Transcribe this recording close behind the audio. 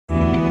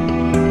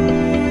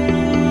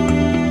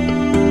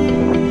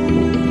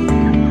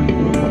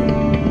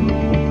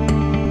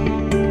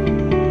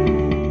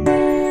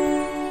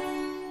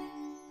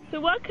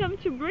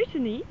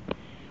Brittany,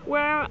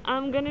 where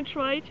I'm gonna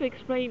try to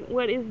explain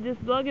what is this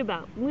blog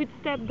about.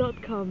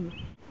 Moodstep.com.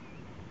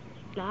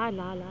 La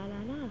la la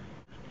la la.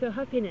 So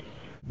happiness.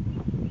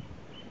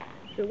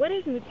 So what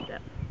is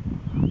Moodstep?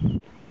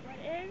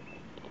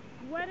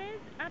 What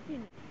is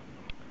happiness?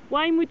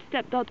 Why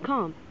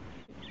Moodstep.com?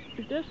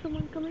 Is there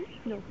someone coming?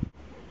 No.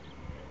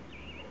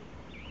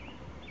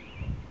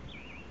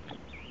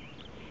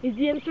 Is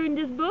the answer in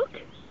this book?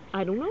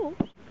 I don't know.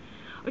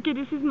 Okay,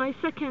 this is my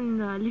second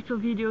little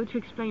video to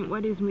explain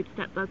what is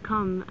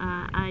Moodstep.com.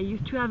 I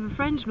used to have a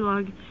French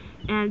blog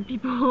and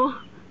people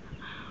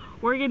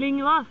were getting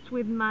lost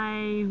with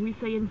my, we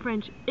say in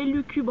French,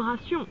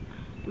 élucubration,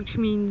 which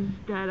means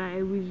that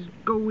it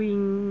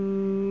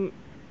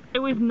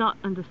was not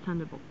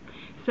understandable.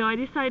 So I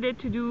decided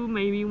to do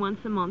maybe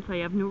once a month, I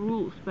have no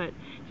rules, but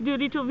to do a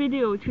little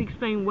video to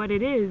explain what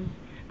it is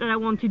that I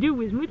want to do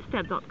with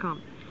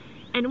Moodstep.com.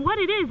 And what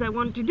it is I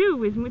want to do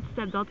with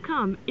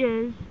Moodstep.com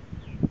is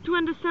to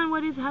understand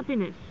what is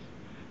happiness.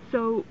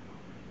 So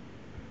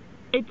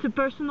it's a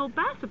personal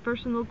path, a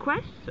personal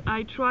quest.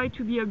 I try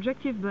to be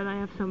objective, but I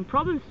have some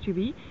problems to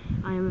be.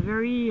 I am a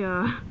very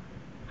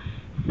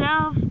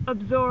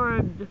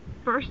self-absorbed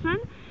person,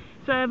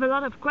 so I have a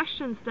lot of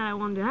questions that I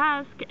want to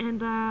ask, and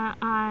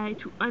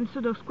to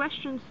answer those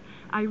questions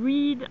I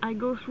read, I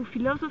go through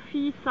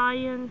philosophy,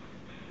 science,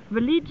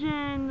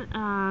 religion,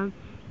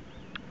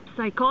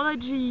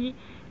 psychology,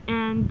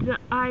 and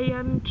I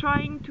am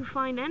trying to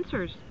find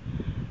answers.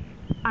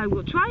 I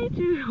will try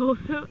to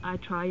also, I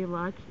try a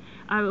lot,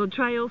 I will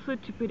try also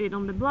to put it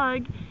on the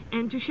blog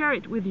and to share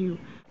it with you.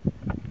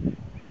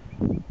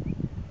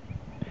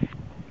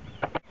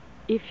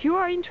 If you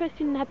are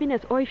interested in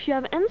happiness, or if you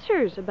have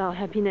answers about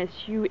happiness,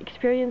 you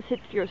experience it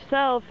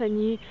yourself and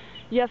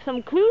you have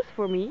some clues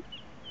for me,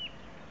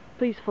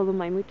 please follow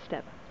my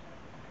Moodstep.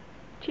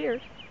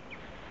 Cheers!